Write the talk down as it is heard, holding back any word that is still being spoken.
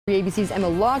ABC's Emma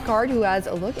Lockhart, who has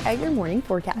a look at your morning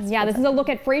forecast. Yeah, this is a look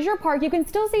at Fraser Park. You can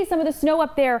still see some of the snow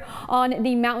up there on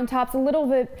the mountaintops, a little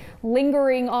bit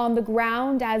lingering on the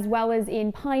ground, as well as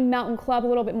in Pine Mountain Club, a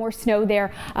little bit more snow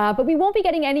there. But we won't be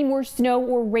getting any more snow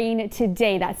or rain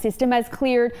today. That system has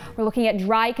cleared. We're looking at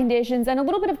dry conditions and a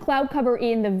little bit of cloud cover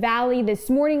in the valley this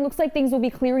morning. Looks like things will be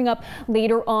clearing up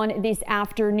later on this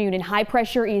afternoon, and high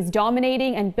pressure is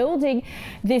dominating and building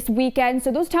this weekend.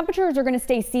 So those temperatures are going to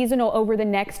stay seasonal over the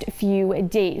next few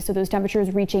days. So those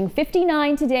temperatures reaching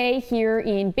 59 today here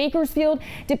in Bakersfield,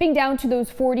 dipping down to those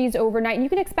 40s overnight. And you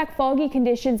can expect foggy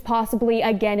conditions possibly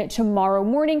again tomorrow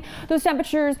morning. Those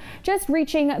temperatures just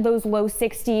reaching those low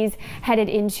 60s headed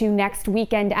into next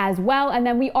weekend as well. And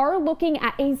then we are looking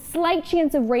at a slight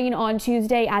chance of rain on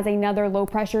Tuesday as another low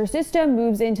pressure system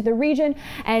moves into the region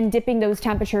and dipping those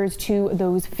temperatures to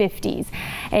those 50s.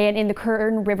 And in the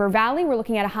Kern River Valley, we're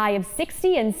looking at a high of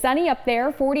 60 and sunny up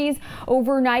there, 40s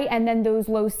overnight, and then those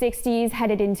low 60s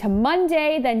headed into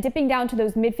Monday, then dipping down to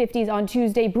those mid 50s on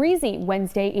Tuesday, breezy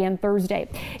Wednesday and Thursday.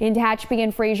 In Tehachapi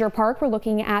and Fraser Park, we're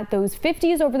looking at those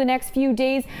 50s over the next few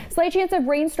days. Slight chance of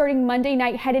rain starting Monday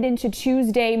night headed into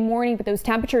Tuesday morning, but those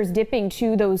temperatures dipping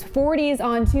to those 40s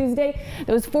on Tuesday,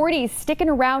 those 40s sticking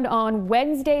around on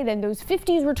Wednesday, then those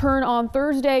 50s return on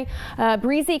Thursday.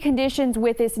 Breezy conditions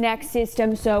with this next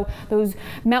system, so those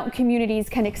mountain communities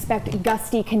can expect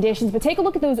gusty conditions. But take a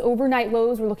look at those overnight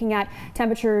lows. We're looking at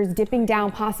temperatures dipping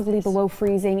down possibly below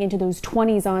freezing into those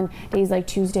 20s on days like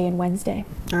Tuesday and Wednesday.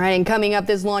 All right, and coming up,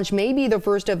 this launch may be the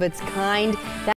first of its kind.